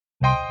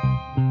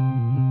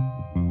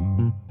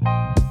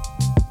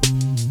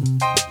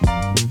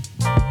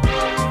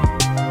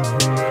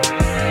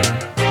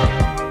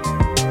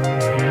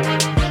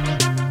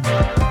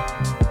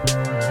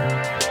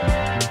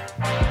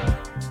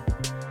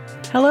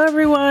Hello,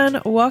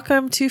 everyone.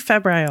 Welcome to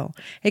Febrile,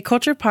 a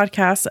culture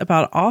podcast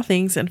about all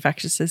things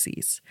infectious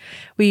disease.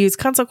 We use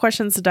consult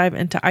questions to dive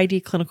into ID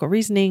clinical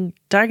reasoning,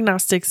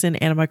 diagnostics, and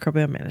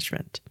antimicrobial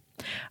management.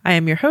 I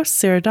am your host,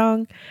 Sarah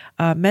Dong,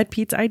 a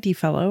MedPeds ID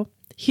fellow.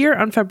 Here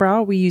on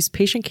Febrile, we use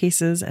patient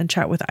cases and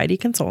chat with ID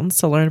consultants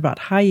to learn about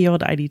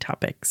high-yield ID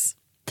topics.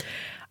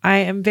 I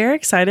am very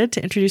excited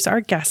to introduce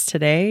our guest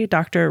today,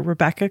 Dr.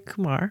 Rebecca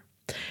Kumar.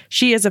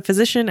 She is a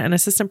physician and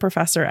assistant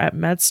professor at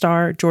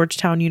MedStar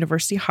Georgetown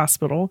University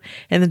Hospital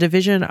in the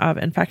Division of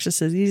Infectious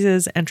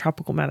Diseases and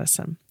Tropical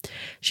Medicine.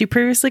 She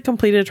previously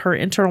completed her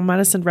internal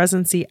medicine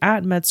residency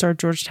at MedStar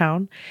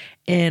Georgetown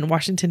in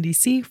Washington,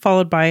 D.C.,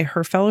 followed by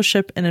her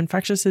fellowship in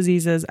infectious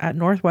diseases at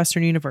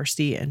Northwestern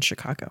University in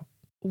Chicago.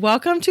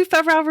 Welcome to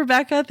Febrile,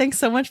 Rebecca. Thanks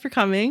so much for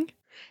coming.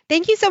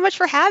 Thank you so much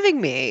for having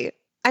me.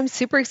 I'm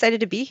super excited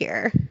to be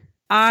here.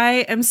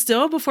 I am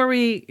still, before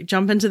we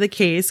jump into the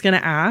case, going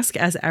to ask,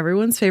 as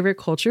everyone's favorite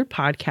culture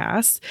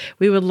podcast,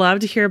 we would love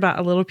to hear about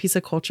a little piece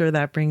of culture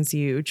that brings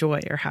you joy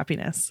or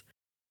happiness.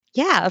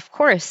 Yeah, of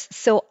course.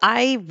 So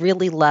I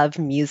really love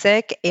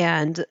music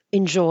and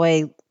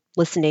enjoy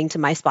listening to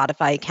my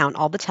Spotify account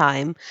all the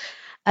time.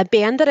 A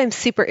band that I'm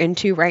super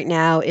into right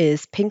now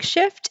is Pink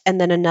Shift. And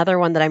then another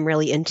one that I'm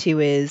really into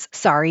is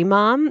Sorry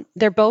Mom.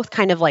 They're both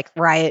kind of like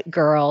Riot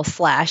Girl /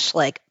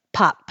 like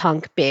pop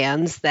punk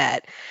bands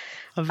that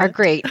are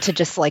great to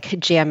just like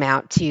jam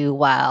out to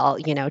while,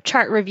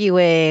 chart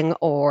reviewing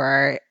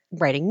or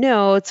writing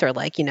notes or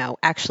like,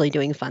 actually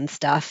doing fun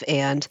stuff.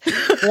 And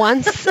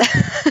once,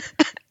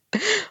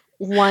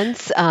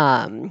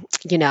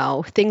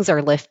 things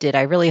are lifted,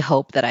 I really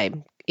hope that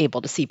I'm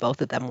able to see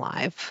both of them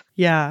live.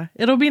 Yeah,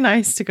 it'll be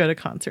nice to go to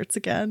concerts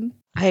again.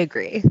 I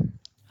agree.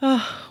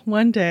 Oh,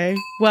 one day.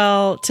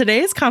 Well,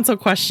 today's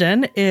consult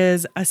question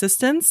is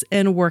assistance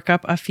in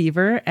workup of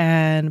fever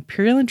and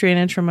purulent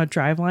drainage from a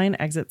driveline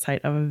exit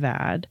site of a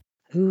VAD.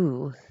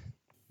 Ooh.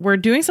 We're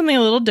doing something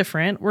a little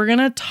different. We're going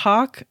to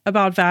talk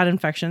about VAD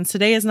infections.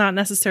 Today is not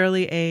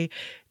necessarily a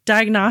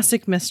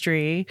diagnostic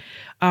mystery,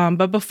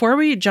 but before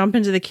we jump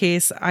into the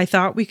case, I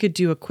thought we could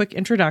do a quick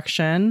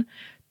introduction,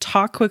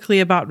 talk quickly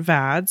about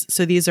VADs.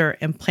 So these are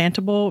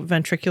implantable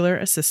ventricular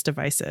assist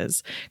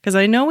devices, because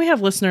I know we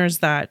have listeners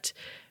that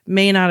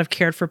may not have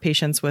cared for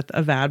patients with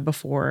a VAD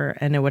before,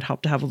 and it would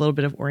help to have a little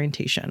bit of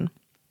orientation.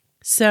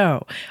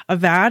 So a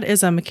VAD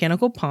is a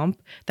mechanical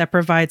pump that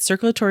provides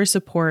circulatory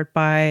support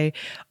by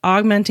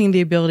augmenting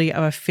the ability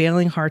of a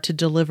failing heart to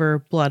deliver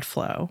blood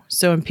flow.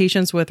 So in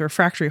patients with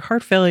refractory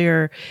heart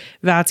failure,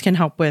 VADs can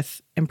help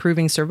with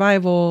improving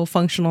survival,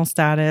 functional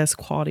status,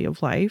 quality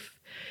of life.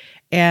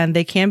 And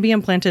they can be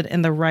implanted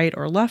in the right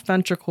or left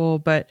ventricle,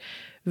 but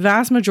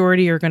vast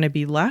majority are going to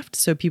be left.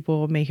 So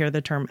people may hear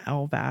the term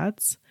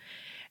LVADs.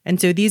 And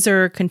so these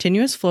are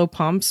continuous flow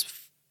pumps,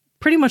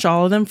 pretty much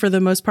all of them for the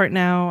most part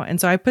now.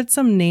 And so I put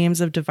some names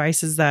of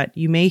devices that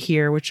you may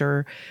hear, which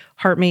are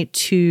HeartMate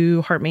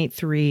 2, HeartMate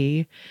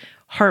 3,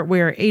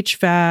 HeartWare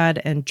HVAD,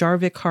 and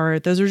Jarvik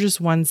Heart. Those are just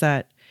ones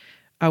that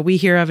we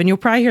hear of. And you'll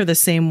probably hear the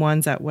same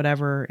ones at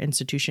whatever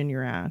institution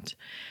you're at.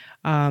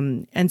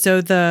 And so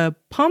the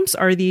pumps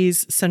are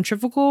these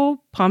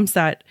centrifugal pumps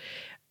that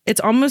it's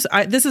almost,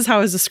 this is how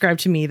it was described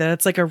to me, that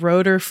it's like a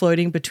rotor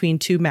floating between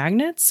two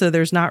magnets. So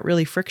there's not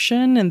really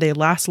friction and they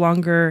last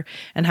longer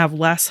and have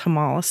less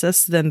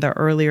hemolysis than the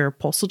earlier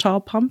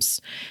pulsatile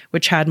pumps,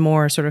 which had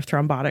more sort of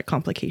thrombotic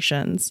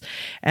complications.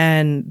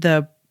 And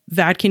the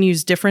VAD can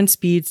use different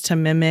speeds to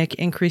mimic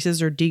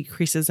increases or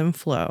decreases in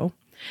flow.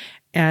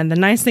 And the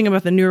nice thing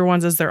about the newer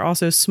ones is they're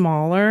also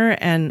smaller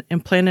and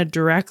implanted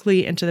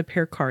directly into the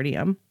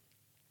pericardium.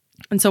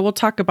 And so we'll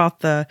talk about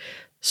the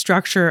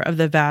structure of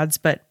the VADs,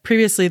 but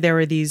previously there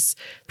were these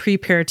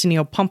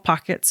pre-peritoneal pump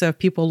pockets. So if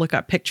people look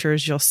up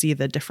pictures, you'll see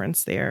the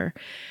difference there.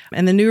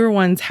 And the newer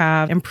ones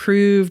have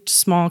improved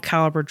small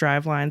caliber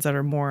drive lines that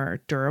are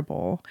more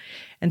durable.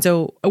 And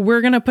so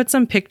we're going to put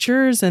some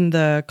pictures in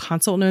the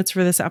consult notes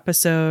for this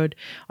episode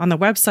on the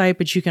website,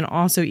 but you can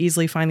also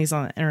easily find these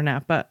on the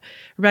internet. But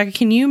Rebecca,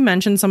 can you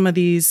mention some of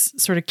these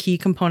sort of key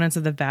components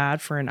of the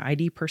VAD for an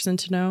ID person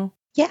to know?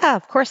 Yeah,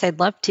 of course, I'd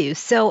love to.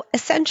 So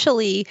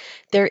essentially,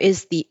 there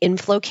is the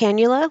inflow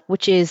cannula,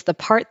 which is the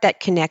part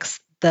that connects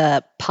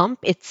the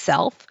pump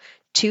itself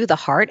to the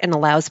heart and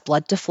allows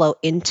blood to flow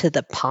into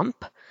the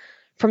pump.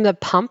 From the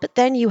pump,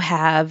 then you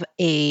have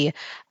a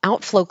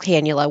outflow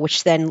cannula,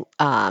 which then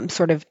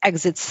sort of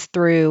exits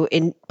through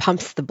and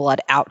pumps the blood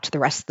out to the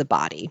rest of the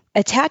body.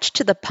 Attached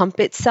to the pump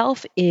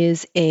itself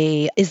is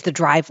the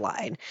drive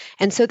line.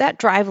 And so that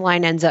drive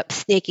line ends up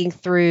snaking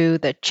through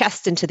the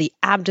chest into the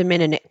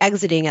abdomen and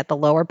exiting at the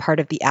lower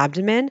part of the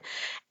abdomen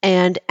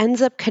and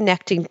ends up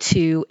connecting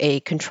to a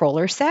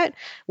controller set,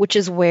 which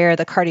is where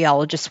the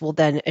cardiologist will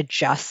then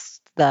adjust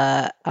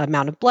the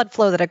amount of blood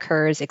flow that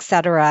occurs, et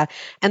cetera.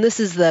 And this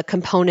is the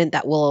component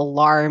that will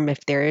alarm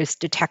if there is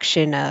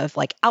detection of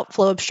like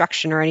outflow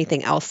obstruction or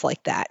anything else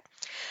like that.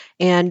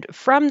 And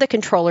from the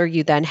controller,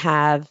 you then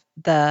have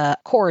the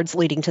cords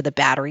leading to the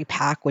battery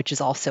pack, which is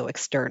also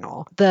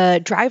external.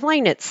 The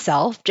driveline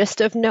itself,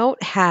 just of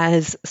note,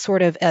 has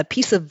sort of a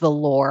piece of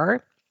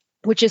velour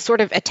which is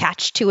sort of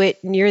attached to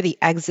it near the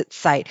exit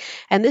site.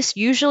 And this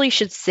usually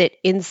should sit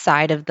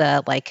inside of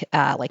the like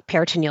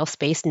peritoneal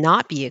space,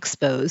 not be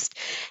exposed.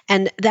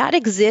 And that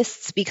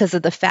exists because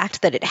of the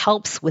fact that it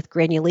helps with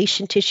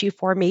granulation tissue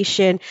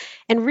formation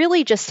and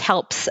really just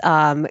helps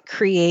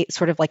create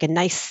sort of like a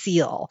nice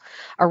seal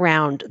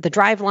around the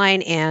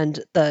driveline and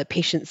the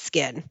patient's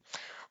skin.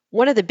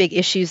 One of the big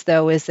issues,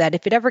 though, is that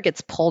if it ever gets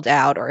pulled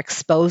out or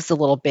exposed a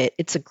little bit,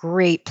 it's a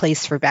great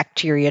place for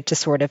bacteria to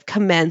sort of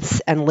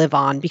commence and live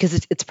on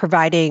because it's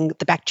providing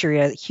the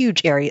bacteria a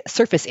huge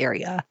surface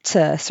area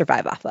to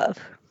survive off of.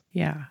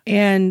 Yeah.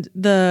 And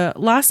the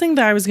last thing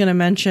that I was going to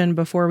mention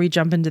before we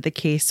jump into the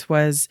case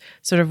was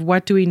sort of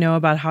what do we know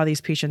about how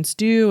these patients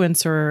do and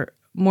sort of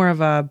more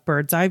of a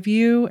bird's eye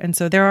view. And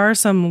so there are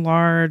some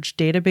large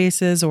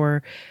databases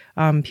or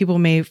people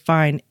may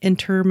find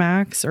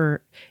INTERMACS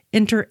or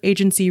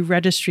Interagency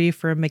Registry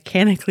for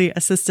Mechanically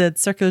Assisted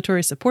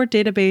Circulatory Support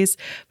Database.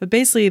 But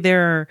basically,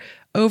 there are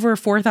over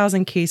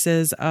 4,000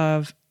 cases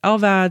of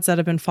LVADs that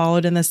have been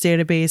followed in this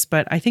database,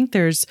 but I think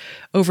there's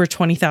over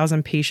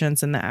 20,000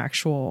 patients in the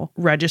actual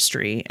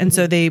registry. And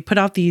so they put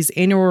out these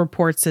annual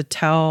reports to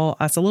tell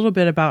us a little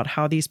bit about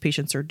how these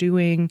patients are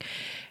doing.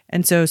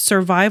 And so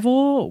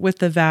survival with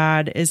the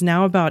VAD is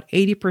now about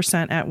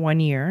 80% at 1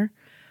 year.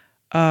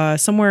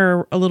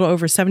 Somewhere a little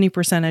over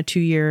 70% at 2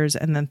 years,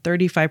 and then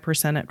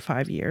 35% at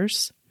 5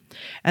 years.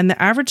 And the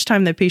average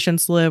time that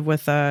patients live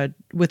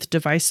with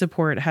device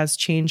support has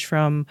changed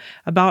from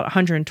about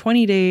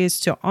 120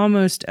 days to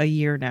almost a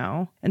year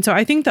now. And so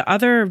I think the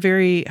other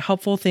very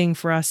helpful thing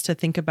for us to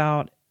think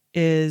about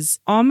is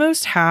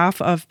almost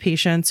half of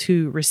patients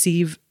who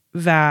receive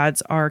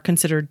VADs are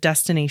considered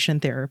destination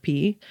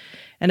therapy,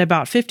 and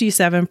about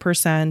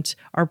 57%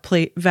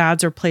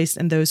 VADs are placed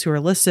in those who are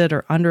listed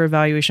or under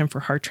evaluation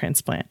for heart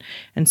transplant.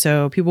 And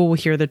so people will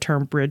hear the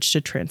term bridge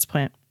to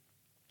transplant.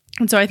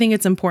 And so I think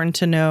it's important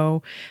to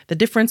know the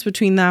difference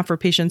between that for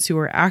patients who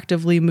are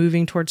actively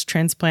moving towards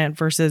transplant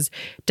versus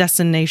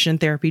destination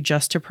therapy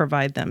just to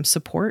provide them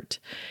support.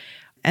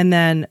 And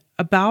then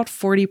about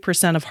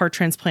 40% of heart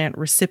transplant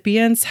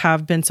recipients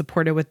have been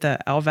supported with the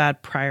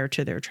LVAD prior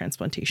to their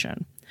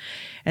transplantation.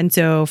 And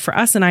so for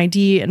us, an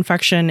ID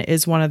infection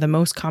is one of the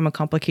most common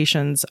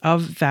complications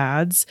of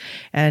VADs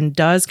and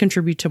does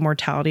contribute to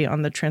mortality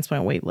on the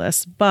transplant wait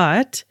list.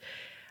 But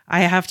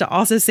I have to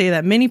also say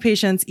that many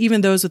patients,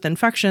 even those with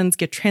infections,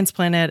 get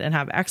transplanted and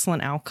have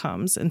excellent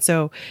outcomes. And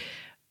so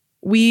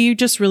we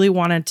just really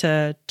wanted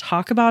to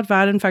talk about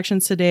VAD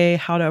infections today,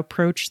 how to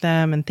approach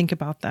them and think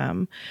about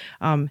them.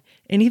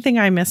 Anything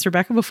I missed,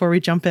 Rebecca, before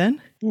we jump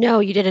in? No,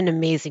 you did an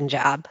amazing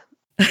job.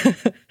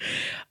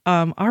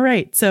 All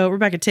right. So,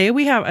 Rebecca, today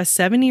we have a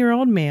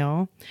 70-year-old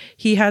male.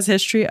 He has a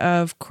history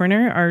of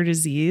coronary artery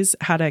disease,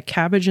 had a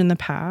CABG in the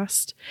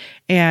past,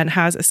 and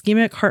has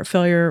ischemic heart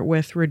failure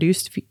with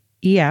reduced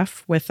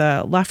EF with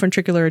a left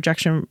ventricular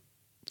ejection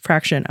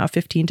fraction of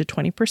 15 to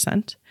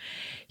 20%.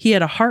 He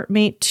had a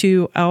HeartMate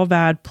 2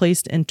 LVAD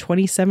placed in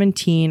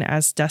 2017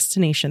 as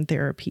destination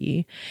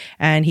therapy.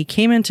 And he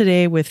came in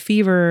today with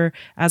fever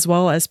as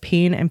well as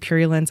pain and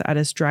purulence at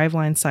his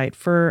driveline site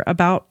for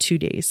about 2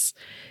 days.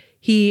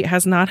 He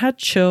has not had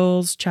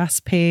chills,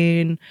 chest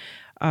pain,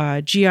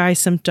 GI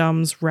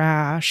symptoms,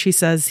 rash. He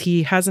says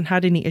he hasn't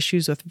had any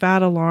issues with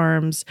VAD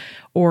alarms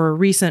or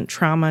recent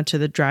trauma to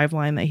the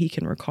driveline that he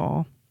can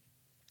recall.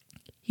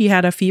 He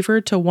had a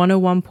fever to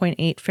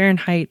 101.8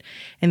 Fahrenheit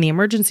in the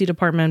emergency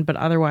department, but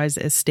otherwise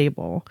is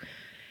stable.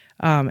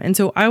 And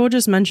so I will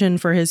just mention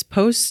for his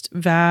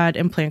post-VAD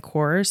implant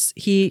course,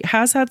 he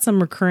has had some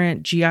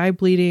recurrent GI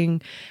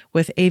bleeding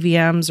with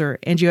AVMs or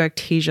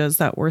angioectasias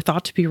that were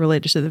thought to be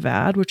related to the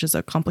VAD, which is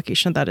a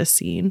complication that is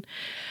seen.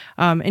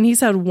 And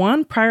he's had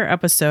one prior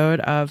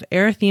episode of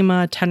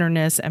erythema,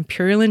 tenderness, and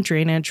purulent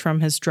drainage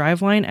from his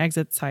driveline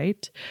exit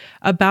site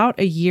about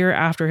a year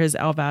after his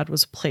LVAD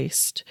was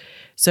placed.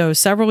 So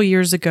several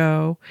years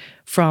ago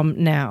from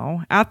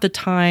now. At the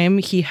time,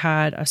 he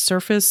had a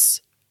surface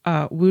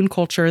wound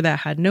culture that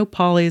had no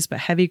polys but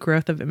heavy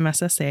growth of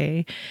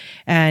MSSA,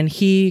 and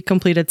he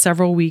completed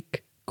several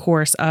week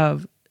course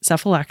of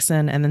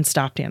cephalexin and then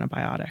stopped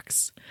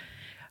antibiotics.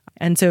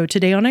 And so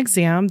today on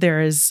exam, there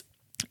is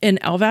an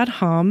LVAD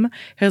hum.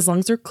 His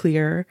lungs are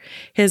clear.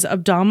 His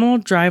abdominal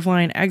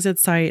driveline exit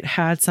site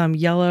had some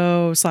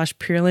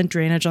yellow/purulent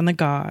drainage on the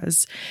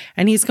gauze,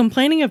 and he's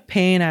complaining of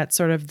pain at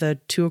sort of the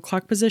 2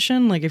 o'clock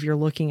position, like if you're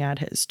looking at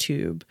his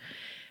tube.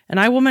 And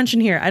I will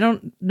mention here, I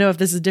don't know if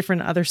this is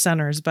different in other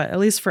centers, but at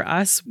least for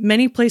us,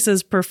 many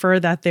places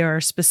prefer that there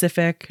are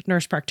specific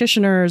nurse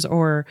practitioners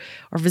or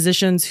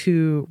physicians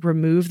who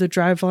remove the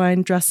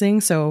driveline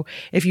dressing. So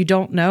if you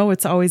don't know,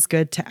 it's always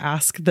good to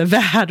ask the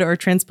VAD or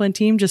transplant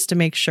team just to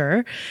make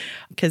sure,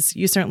 because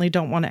you certainly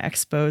don't want to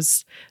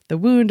expose the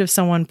wound if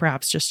someone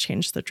perhaps just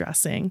changed the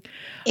dressing.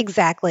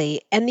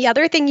 Exactly. And the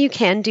other thing you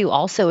can do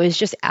also is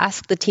just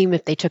ask the team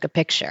if they took a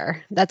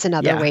picture. That's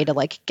another way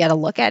to get a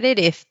look at it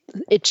if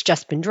it's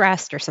just been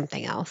dressed or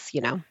something else,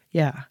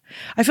 Yeah.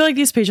 I feel like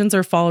these patients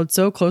are followed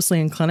so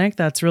closely in clinic.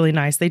 That's really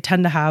nice. They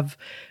tend to have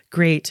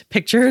great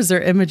pictures or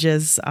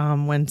images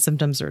when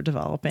symptoms are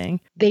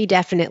developing. They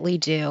definitely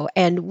do.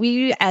 And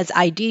we, as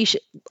ID,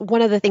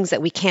 one of the things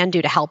that we can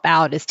do to help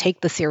out is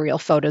take the serial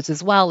photos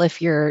as well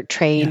if you're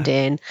trained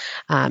in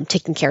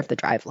taking care of the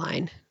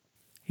driveline.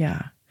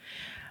 Yeah.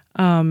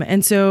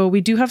 And so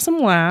we do have some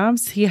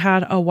labs. He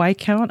had a Y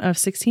count of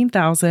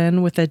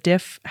 16,000 with a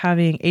diff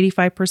having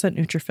 85%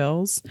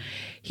 neutrophils.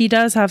 He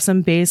does have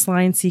some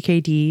baseline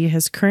CKD.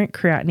 His current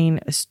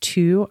creatinine is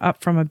 2,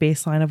 up from a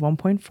baseline of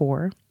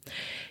 1.4.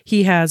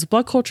 He has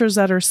blood cultures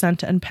that are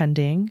sent and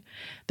pending.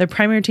 The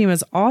primary team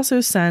has also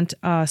sent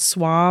a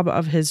swab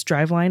of his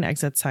driveline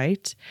exit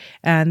site,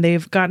 and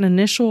they've got an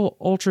initial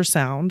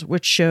ultrasound,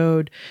 which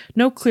showed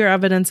no clear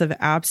evidence of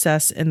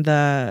abscess in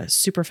the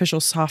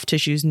superficial soft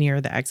tissues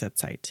near the exit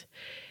site.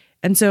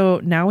 And so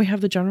now we have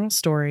the general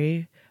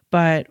story,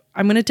 but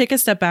I'm going to take a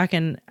step back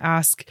and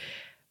ask,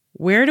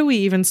 where do we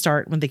even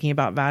start when thinking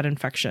about VAD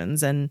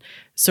infections? And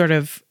sort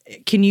of,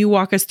 can you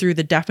walk us through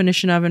the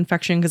definition of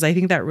infection? Because I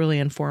think that really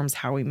informs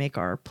how we make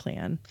our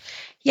plan.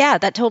 Yeah,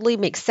 that totally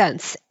makes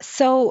sense.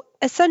 So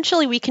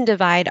essentially, we can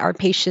divide our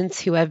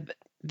patients who have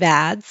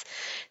VADs,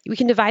 we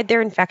can divide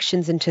their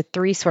infections into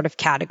 3 sort of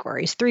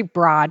categories, 3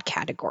 broad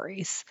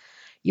categories.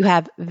 You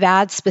have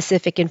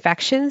VAD-specific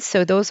infections.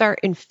 So those are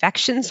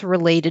infections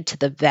related to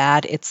the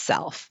VAD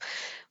itself.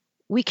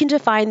 We can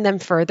define them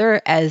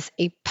further as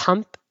a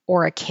pump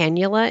or a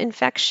cannula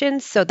infection.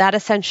 So that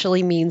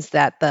essentially means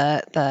that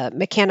the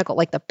mechanical,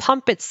 like the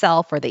pump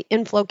itself or the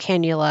inflow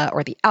cannula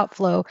or the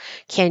outflow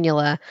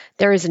cannula,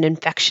 there is an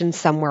infection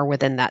somewhere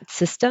within that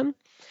system.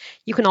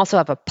 You can also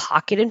have a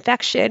pocket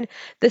infection.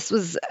 This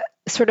was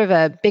sort of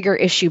a bigger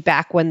issue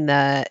back when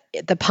the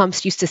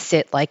pumps used to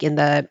sit like in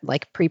the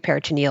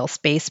preperitoneal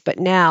space, but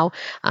now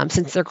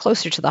since they're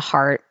closer to the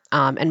heart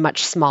and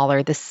much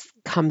smaller, this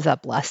comes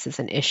up less as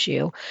an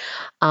issue.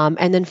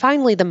 And then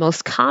finally, the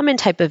most common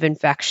type of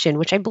infection,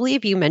 which I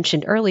believe you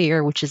mentioned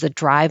earlier, which is a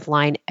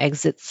driveline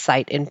exit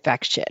site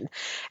infection.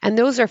 And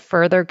those are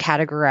further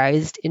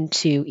categorized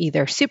into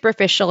either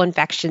superficial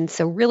infections,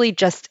 so really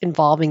just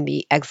involving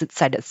the exit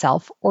site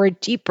itself, or a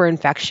deeper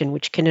infection,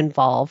 which can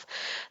involve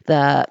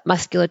the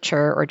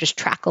musculature or just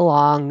track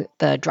along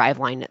the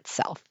driveline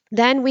itself.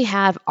 Then we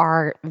have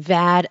our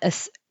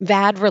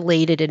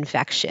VAD-related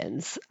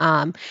infections.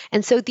 And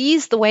so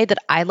these, the way that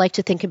I like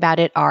to think about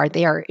it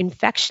they are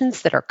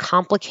infections that are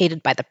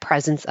complicated by the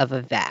presence of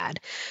a VAD.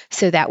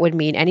 So that would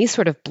mean any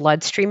sort of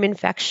bloodstream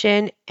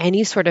infection,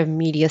 any sort of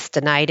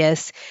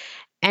mediastinitis,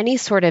 any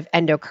sort of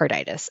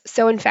endocarditis.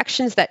 So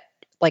infections that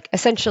like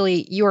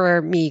essentially you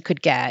or me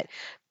could get,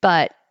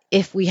 but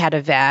if we had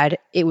a VAD,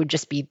 it would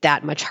just be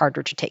that much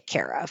harder to take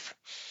care of.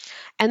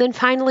 And then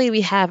finally,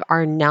 we have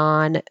our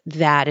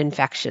non-VAD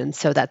infections.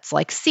 So that's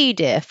like C.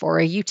 diff or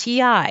a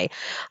UTI,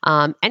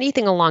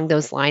 anything along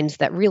those lines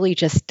that really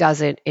just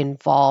doesn't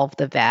involve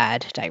the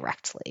VAD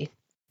directly.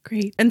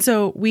 Great. And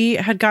so we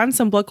had gotten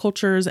some blood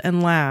cultures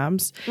and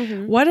labs.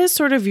 Mm-hmm. What is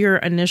sort of your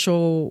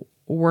initial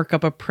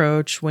workup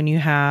approach when you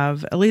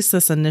have at least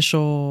this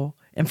initial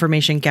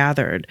information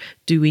gathered?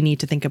 Do we need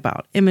to think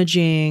about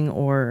imaging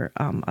or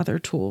other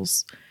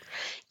tools?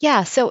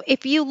 Yeah, so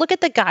if you look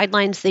at the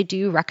guidelines, they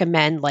do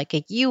recommend like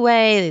a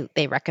UA,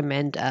 they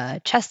recommend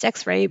a chest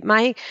x-ray.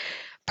 My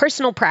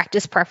personal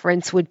practice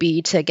preference would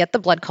be to get the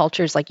blood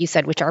cultures, like you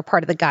said, which are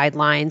part of the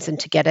guidelines, and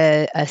to get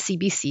a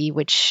CBC,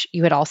 which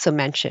you had also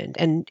mentioned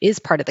and is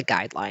part of the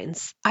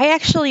guidelines. I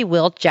actually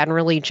will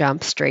generally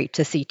jump straight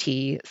to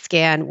CT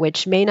scan,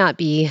 which may not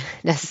be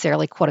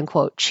necessarily quote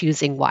unquote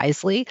choosing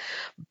wisely,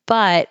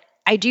 but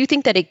I do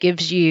think that it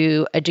gives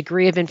you a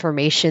degree of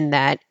information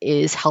that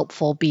is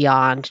helpful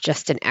beyond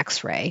just an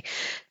X-ray.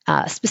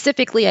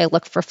 Specifically, I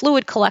look for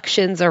fluid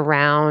collections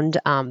around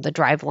the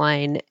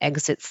driveline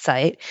exit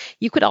site.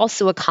 You could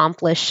also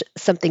accomplish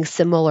something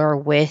similar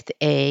with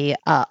a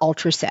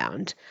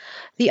ultrasound.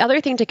 The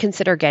other thing to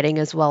consider getting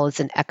as well is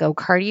an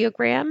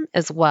echocardiogram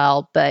as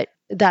well, but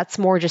that's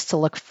more just to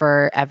look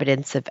for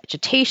evidence of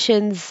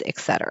vegetations,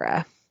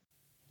 etc.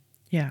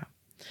 Yeah.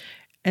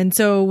 And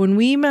so when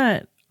we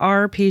met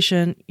our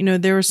patient,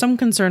 there was some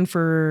concern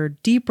for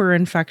deeper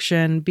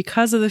infection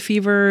because of the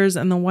fevers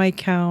and the white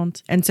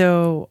count. And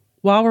so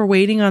while we're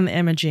waiting on the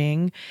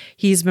imaging,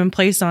 he's been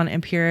placed on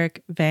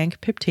empiric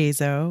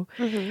vancomycin.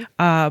 Mm-hmm.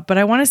 But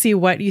I want to see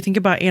what you think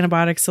about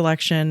antibiotic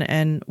selection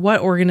and what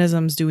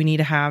organisms do we need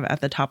to have at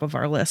the top of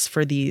our list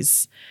for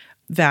these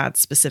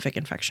VAD-specific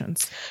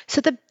infections.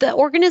 So the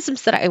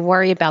organisms that I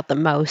worry about the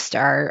most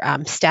are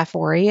Staph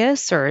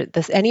aureus or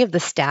any of the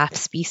staph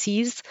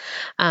species,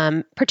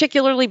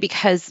 particularly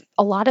because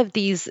a lot of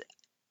these,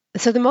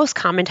 so the most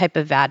common type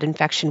of VAD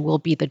infection will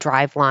be the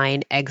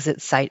driveline exit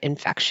site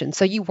infection.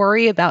 So you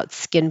worry about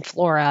skin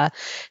flora,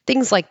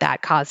 things like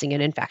that causing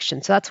an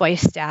infection. So that's why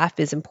staph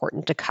is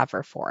important to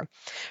cover for.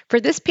 For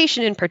this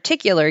patient in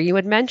particular, you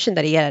had mentioned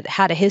that he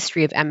had a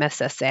history of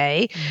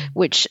MSSA,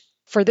 which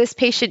for this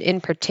patient in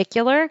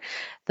particular,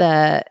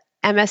 the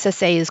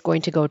MSSA is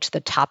going to go to the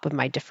top of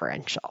my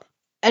differential.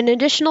 An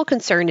additional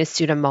concern is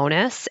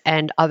Pseudomonas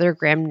and other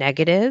gram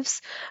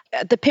negatives.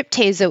 The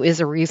Pip/Tazo is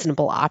a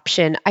reasonable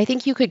option. I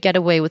think you could get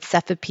away with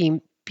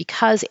cefepime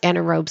because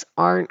anaerobes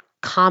aren't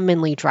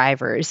commonly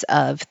drivers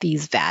of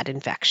these VAD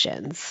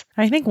infections.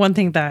 I think one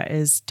thing that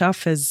is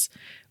tough is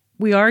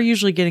we are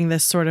usually getting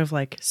this sort of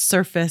like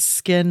surface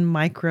skin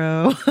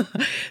micro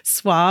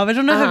swab. I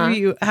don't know if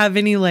you have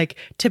any like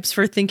tips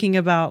for thinking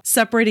about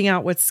separating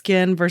out what's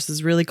skin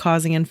versus really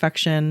causing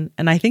infection.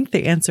 And I think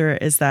the answer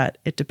is that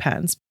it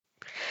depends.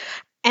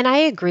 And I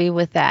agree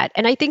with that.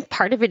 And I think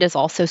part of it is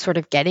also sort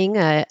of getting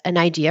an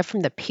idea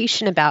from the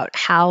patient about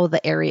how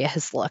the area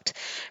has looked.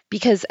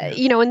 Because,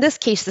 in this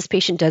case, this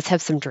patient does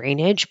have some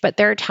drainage, but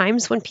there are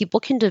times when people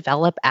can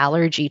develop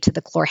allergy to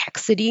the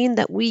chlorhexidine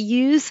that we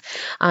use,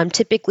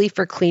 typically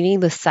for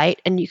cleaning the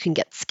site, and you can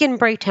get skin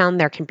breakdown.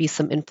 There can be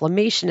some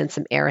inflammation and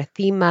some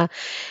erythema.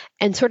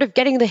 And sort of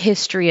getting the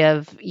history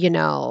of,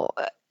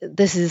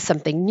 this is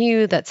something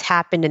new that's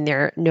happened and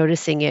they're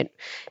noticing it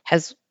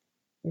has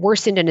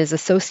worsened and is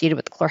associated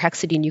with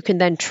chlorhexidine, you can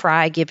then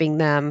try giving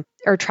them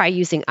or try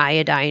using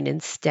iodine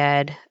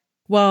instead.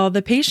 Well,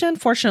 the patient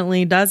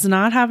fortunately does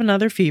not have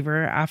another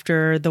fever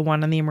after the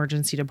one in the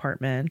emergency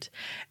department.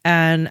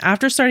 And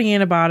after starting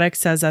antibiotics,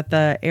 says that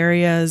the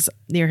areas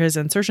near his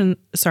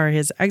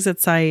exit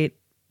site,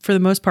 for the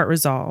most part,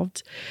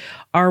 resolved.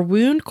 Our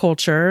wound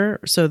culture,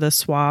 so the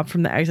swab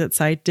from the exit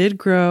site, did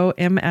grow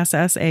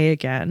MSSA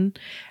again.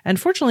 And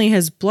fortunately,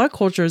 his blood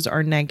cultures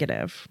are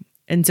negative.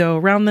 And so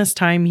around this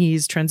time,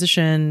 he's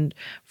transitioned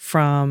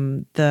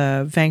from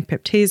the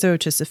Vanc/Pip/Tazo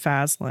to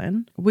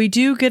Cefazolin. We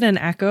do get an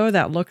echo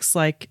that looks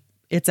like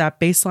it's at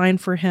baseline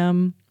for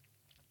him.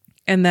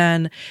 And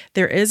then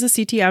there is a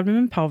CT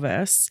abdomen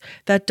pelvis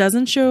that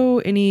doesn't show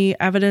any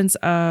evidence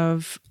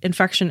of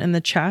infection in the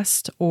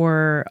chest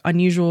or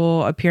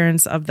unusual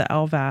appearance of the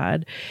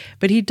LVAD,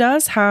 but he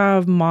does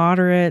have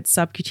moderate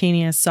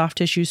subcutaneous soft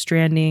tissue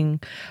stranding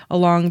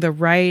along the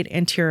right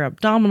anterior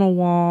abdominal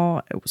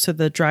wall, so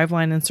the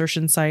driveline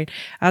insertion site,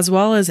 as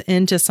well as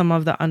into some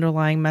of the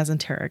underlying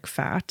mesenteric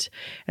fat.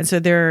 And so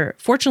there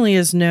fortunately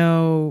is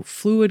no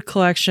fluid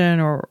collection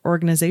or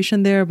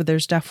organization there, but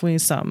there's definitely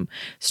some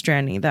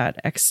stranding that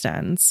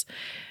extends.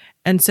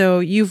 And so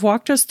you've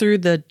walked us through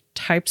the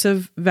types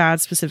of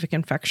VAD-specific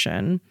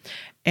infection.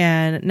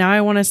 And now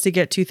I want us to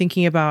get to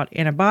thinking about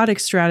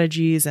antibiotic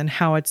strategies and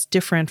how it's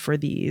different for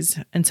these.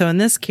 And so in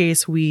this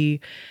case,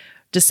 we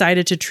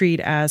decided to treat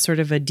as sort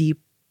of a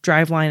deep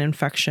driveline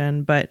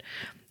infection, but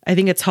I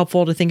think it's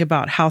helpful to think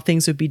about how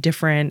things would be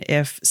different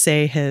if,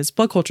 say, his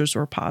blood cultures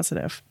were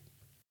positive.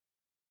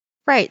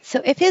 Right.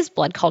 So if his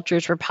blood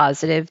cultures were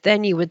positive,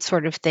 then you would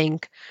sort of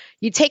think,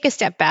 you take a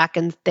step back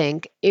and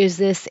think, is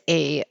this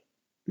a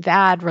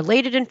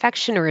VAD-related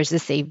infection or is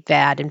this a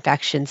VAD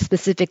infection?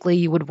 Specifically,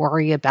 you would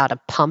worry about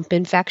a pump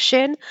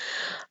infection.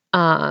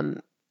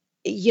 And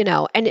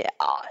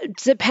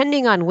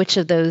depending on which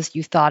of those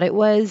you thought it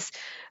was,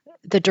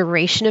 the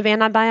duration of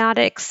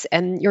antibiotics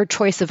and your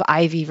choice of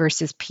IV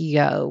versus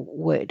PO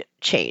would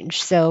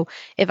change. So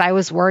if I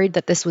was worried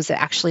that this was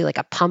actually like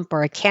a pump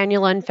or a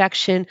cannula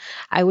infection,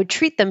 I would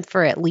treat them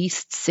for at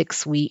least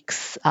 6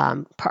 weeks,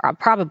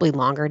 probably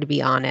longer, to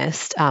be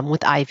honest,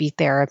 with IV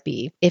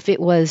therapy. If it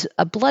was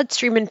a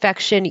bloodstream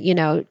infection,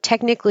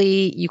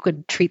 technically you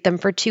could treat them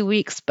for 2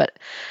 weeks, but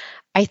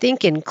I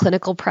think in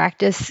clinical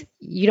practice,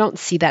 you don't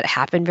see that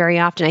happen very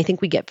often. I think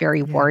we get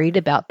very worried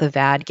about the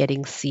VAD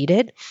getting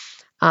seeded.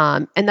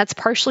 And that's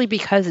partially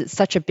because it's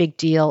such a big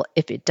deal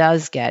if it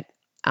does get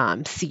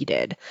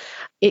seeded.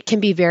 It can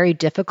be very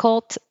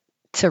difficult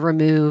to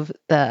remove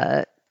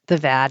the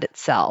VAD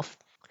itself.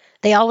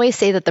 They always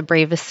say that the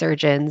bravest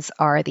surgeons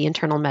are the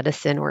internal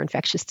medicine or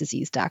infectious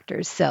disease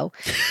doctors. So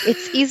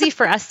it's easy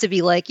for us to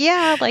be like,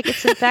 yeah, like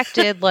it's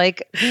infected,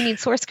 like we need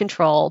source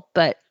control.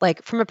 But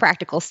like from a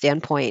practical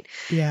standpoint,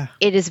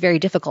 it is very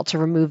difficult to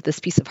remove this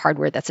piece of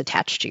hardware that's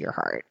attached to your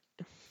heart.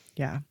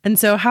 Yeah. And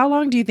so how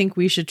long do you think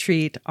we should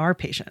treat our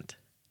patient?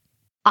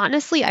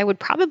 Honestly, I would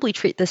probably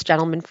treat this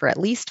gentleman for at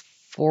least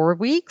 4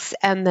 weeks.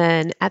 And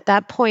then at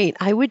that point,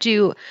 I would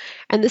do,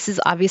 and this is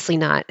obviously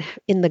not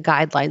in the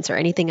guidelines or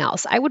anything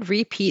else, I would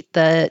repeat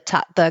the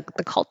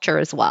culture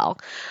as well.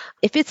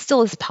 If it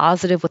still is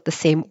positive with the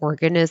same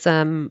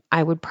organism,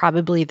 I would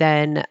probably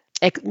then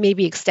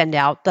maybe extend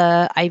out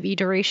the IV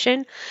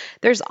duration.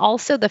 There's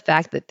also the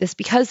fact that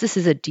because this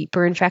is a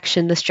deeper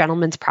infection, this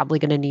gentleman's probably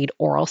going to need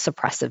oral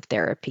suppressive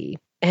therapy.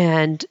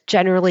 And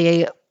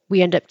generally,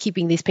 we end up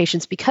keeping these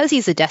patients because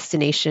he's a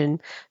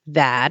destination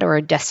VAD or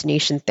a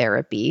destination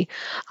therapy.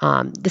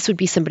 This would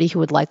be somebody who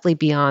would likely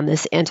be on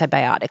this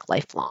antibiotic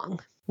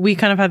lifelong. We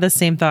kind of had the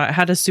same thought.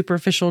 Had a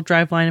superficial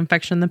driveline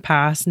infection in the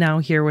past, now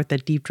here with a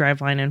deep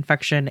driveline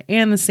infection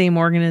and the same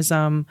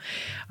organism.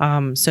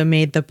 So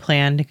made the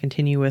plan to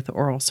continue with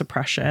oral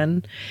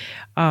suppression.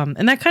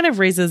 And that kind of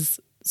raises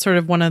sort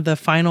of one of the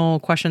final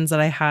questions that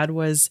I had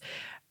was,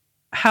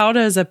 how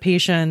does a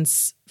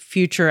patient's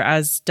future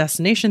as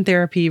destination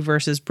therapy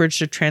versus bridge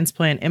to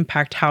transplant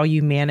impact how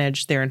you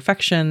manage their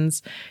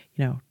infections?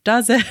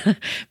 Does it?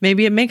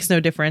 Maybe it makes no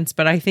difference,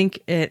 but I think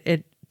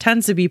it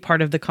tends to be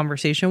part of the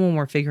conversation when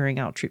we're figuring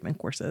out treatment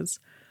courses.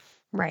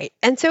 Right.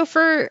 And so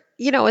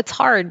it's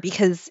hard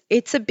because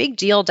it's a big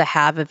deal to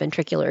have a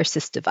ventricular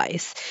assist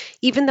device,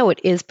 even though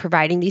it is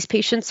providing these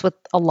patients with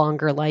a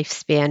longer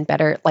lifespan,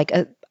 better, like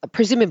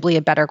presumably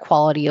a better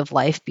quality of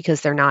life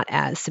because they're not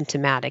as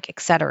symptomatic, et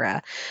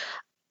cetera.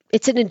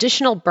 It's an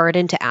additional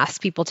burden to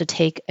ask people to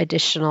take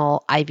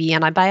additional IV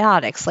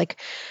antibiotics. Like,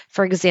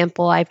 for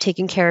example, I've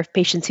taken care of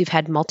patients who've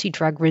had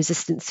multi-drug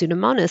resistant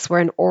Pseudomonas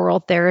where an oral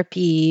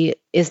therapy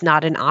is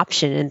not an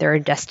option and they're a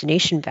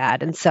destination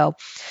VAD. And so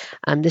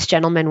this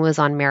gentleman was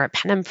on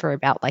meropenem for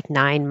about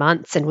 9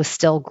 months and was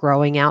still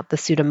growing out the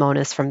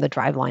Pseudomonas from the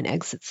driveline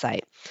exit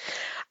site.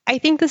 I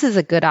think this is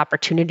a good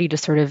opportunity to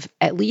sort of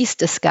at least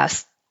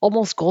discuss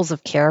almost goals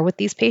of care with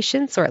these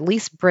patients, or at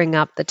least bring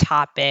up the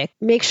topic,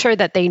 make sure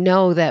that they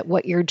know that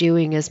what you're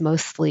doing is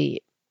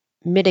mostly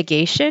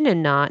mitigation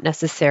and not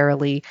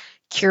necessarily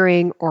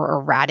curing or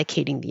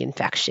eradicating the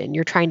infection.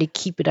 You're trying to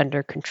keep it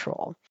under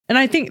control. And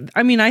I think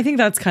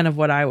that's kind of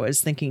what I was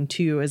thinking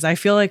too, is I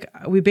feel like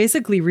we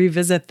basically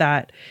revisit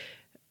that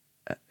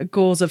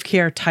goals of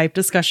care type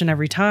discussion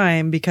every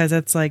time, because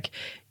it's like,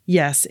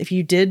 yes, if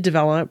you did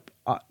develop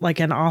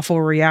an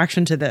awful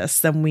reaction to this,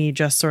 then we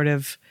just sort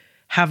of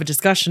have a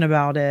discussion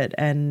about it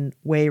and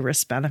weigh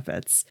risk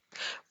benefits.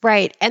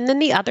 Right. And then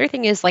the other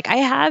thing is I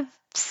have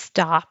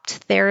stopped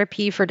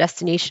therapy for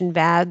destination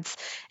VADs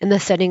in the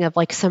setting of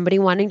somebody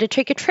wanting to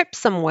take a trip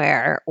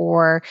somewhere,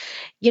 or,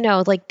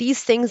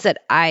 these things that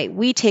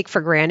we take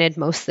for granted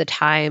most of the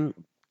time.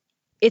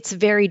 It's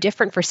very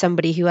different for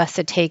somebody who has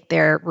to take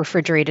their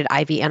refrigerated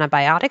IV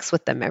antibiotics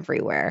with them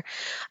everywhere.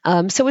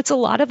 So it's a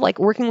lot of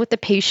working with the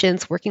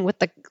patients, working with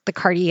the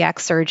cardiac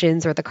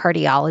surgeons or the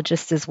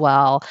cardiologists as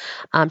well,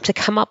 to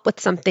come up with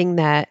something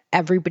that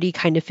everybody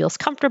kind of feels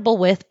comfortable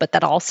with, but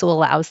that also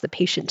allows the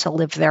patient to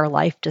live their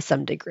life to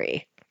some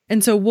degree.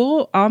 And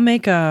so I'll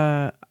make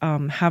have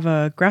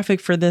a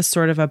graphic for this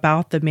sort of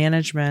about the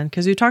management,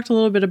 because we talked a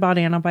little bit about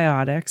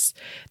antibiotics.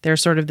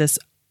 There's sort of this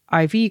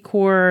IV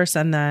course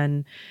and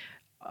then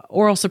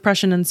oral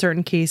suppression in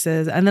certain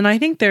cases. And then I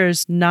think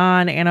there's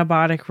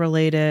non-antibiotic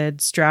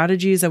related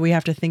strategies that we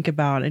have to think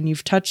about. And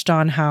you've touched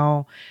on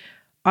how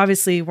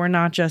obviously we're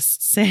not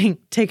just saying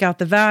take out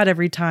the VAD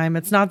every time.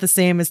 It's not the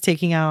same as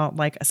taking out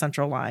a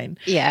central line.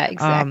 Yeah,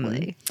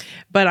 exactly.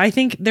 But I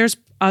think there's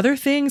other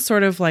things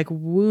sort of like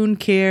wound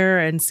care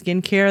and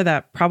skin care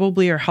that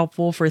probably are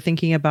helpful for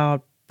thinking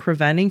about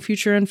preventing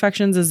future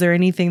infections. Is there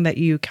anything that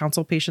you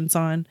counsel patients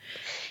on?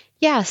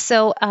 Yeah.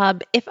 So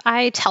if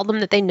I tell them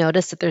that they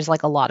notice that there's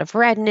a lot of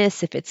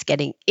redness, if it's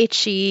getting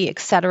itchy, et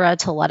cetera,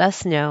 to let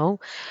us know.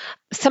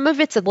 Some of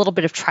it's a little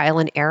bit of trial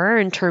and error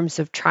in terms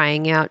of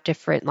trying out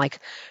different,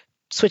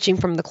 switching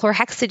from the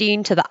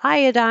chlorhexidine to the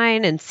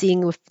iodine and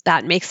seeing if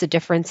that makes a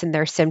difference in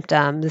their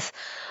symptoms.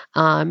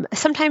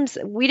 Sometimes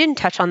we didn't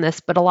touch on this,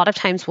 but a lot of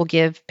times we'll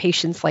give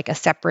patients a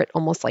separate,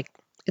 almost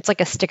it's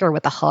like a sticker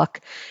with a hook,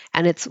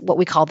 and it's what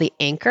we call the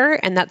anchor.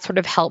 And that sort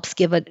of helps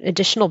give an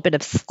additional bit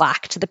of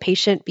slack to the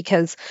patient,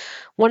 because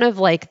one of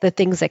the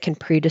things that can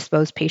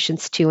predispose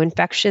patients to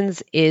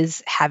infections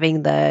is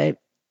having the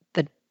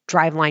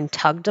driveline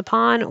tugged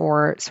upon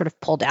or sort of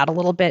pulled out a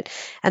little bit.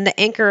 And the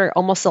anchor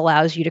almost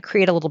allows you to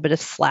create a little bit of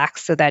slack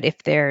so that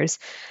if there's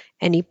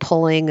any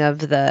pulling of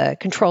the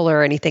controller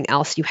or anything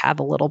else, you have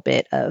a little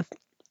bit of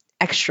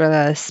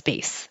extra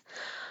space.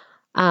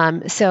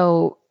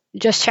 So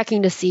just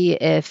checking to see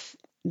if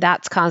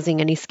that's causing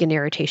any skin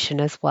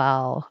irritation as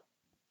well.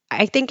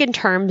 I think in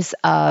terms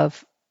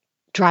of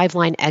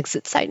driveline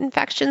exit site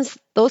infections,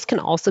 those can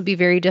also be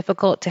very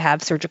difficult to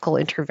have surgical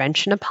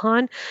intervention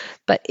upon.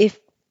 But if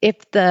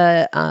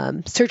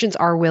the surgeons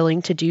are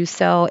willing to do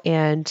so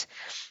and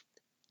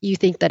you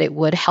think that it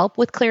would help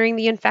with clearing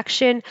the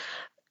infection,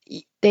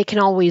 they can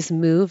always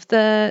move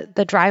the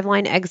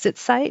driveline exit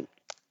site.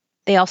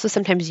 They also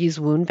sometimes use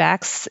wound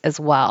vacs as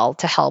well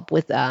to help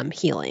with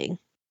healing.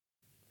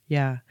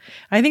 Yeah,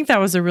 I think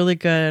that was a really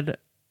good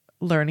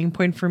learning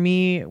point for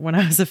me when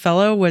I was a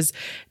fellow, was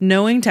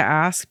knowing to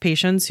ask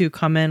patients who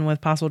come in with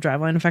possible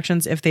driveline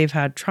infections if they've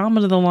had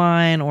trauma to the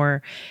line,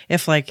 or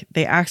if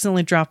they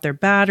accidentally dropped their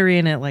battery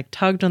and it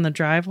tugged on the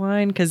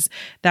driveline, because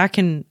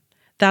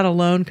that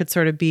alone could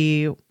sort of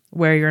be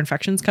where your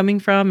infection's coming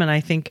from. And I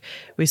think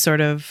we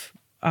sort of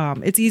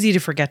it's easy to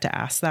forget to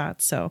ask that.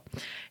 So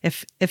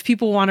if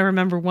people want to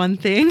remember one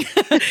thing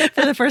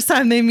for the first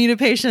time they meet a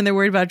patient and they're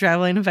worried about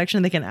driveline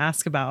infection, they can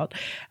ask about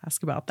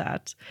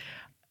that.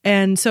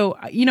 And so,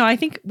 I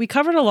think we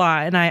covered a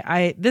lot, and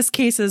I this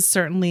case is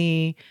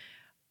certainly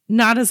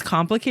not as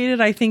complicated,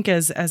 I think,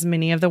 as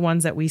many of the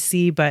ones that we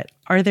see, but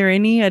are there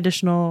any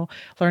additional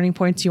learning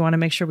points you want to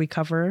make sure we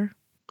cover?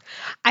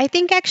 I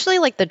think actually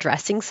the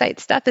dressing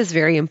site stuff is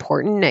very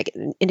important,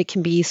 and it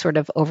can be sort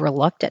of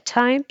overlooked at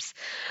times.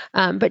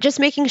 But just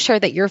making sure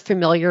that you're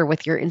familiar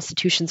with your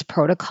institution's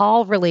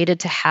protocol related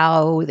to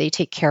how they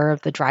take care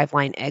of the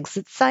driveline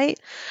exit site.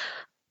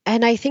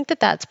 And I think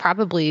that's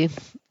probably...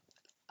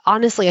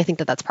 Honestly, I think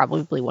that's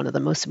probably one of the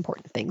most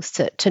important things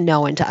to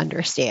know and to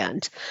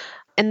understand.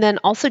 And then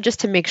also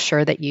just to make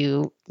sure that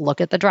you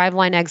look at the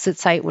Driveline exit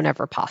site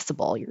whenever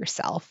possible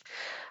yourself.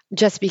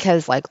 Just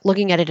because like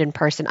looking at it in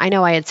person, I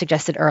know I had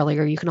suggested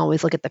earlier, you can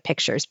always look at the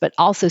pictures, but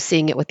also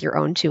seeing it with your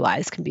own two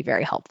eyes can be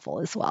very helpful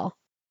as well.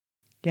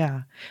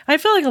 Yeah. I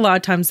feel like a lot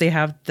of times they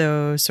have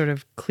those sort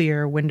of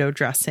clear window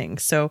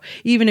dressings. So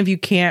even if you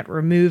can't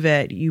remove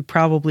it, you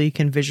probably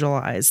can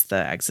visualize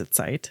the exit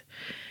site.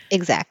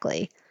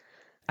 Exactly.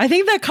 I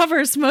think that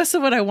covers most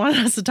of what I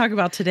wanted us to talk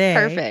about today.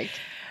 Perfect.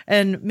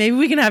 And maybe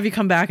we can have you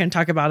come back and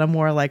talk about a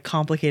more like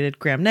complicated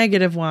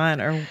gram-negative one,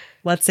 or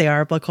let's say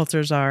our blood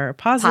cultures are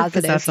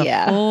positive. That's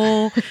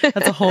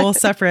a whole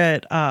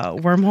separate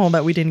wormhole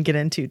that we didn't get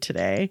into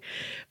today.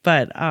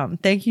 But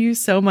thank you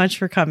so much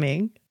for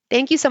coming.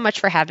 Thank you so much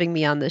for having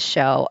me on this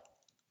show.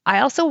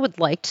 I also would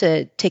like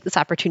to take this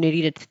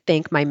opportunity to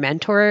thank my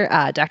mentor,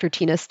 Dr.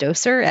 Tina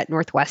Stoser at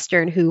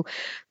Northwestern, who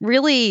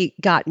really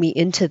got me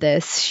into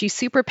this. She's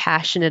super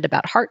passionate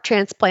about heart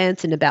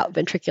transplants and about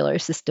ventricular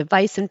assist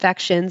device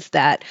infections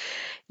that,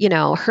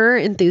 her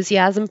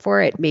enthusiasm for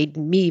it made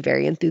me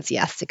very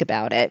enthusiastic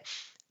about it.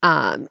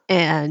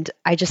 And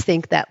I just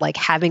think that like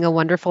having a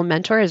wonderful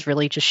mentor has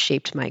really just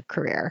shaped my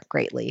career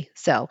greatly.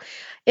 So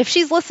if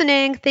she's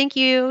listening, thank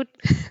you.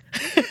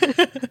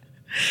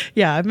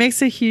 Yeah, it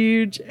makes a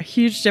huge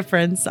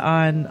difference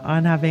on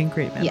having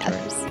great mentors.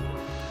 Yes.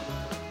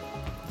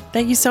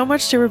 Thank you so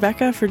much to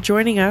Rebecca for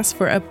joining us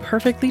for a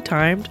perfectly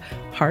timed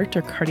heart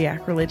or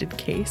cardiac related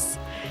case.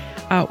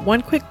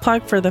 One quick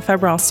plug for the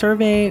Febrile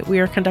survey. We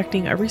are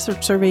conducting a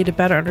research survey to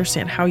better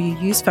understand how you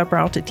use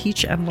Febrile to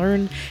teach and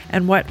learn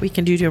and what we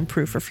can do to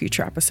improve for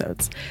future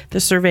episodes. The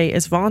survey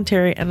is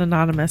voluntary and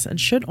anonymous and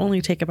should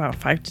only take about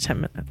 5 to 10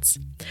 minutes.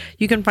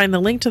 You can find the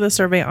link to the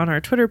survey on our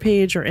Twitter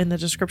page or in the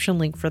description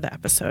link for the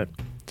episode.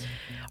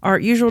 Our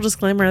usual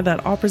disclaimer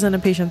that all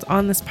presented patients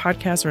on this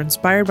podcast are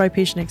inspired by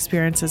patient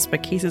experiences,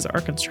 but cases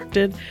are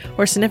constructed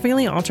or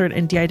significantly altered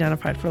and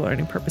de-identified for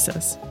learning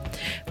purposes.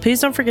 Please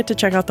don't forget to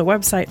check out the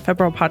website,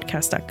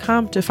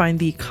 febrilepodcast.com, to find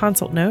the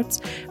consult notes,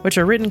 which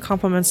are written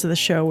complements to the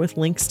show with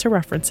links to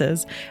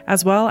references,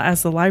 as well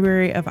as the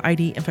library of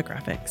ID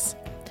infographics.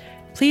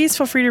 Please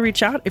feel free to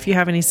reach out if you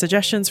have any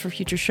suggestions for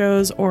future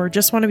shows or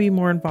just want to be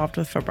more involved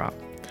with Febrile.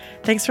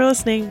 Thanks for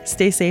listening,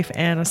 stay safe,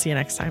 and I'll see you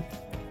next time.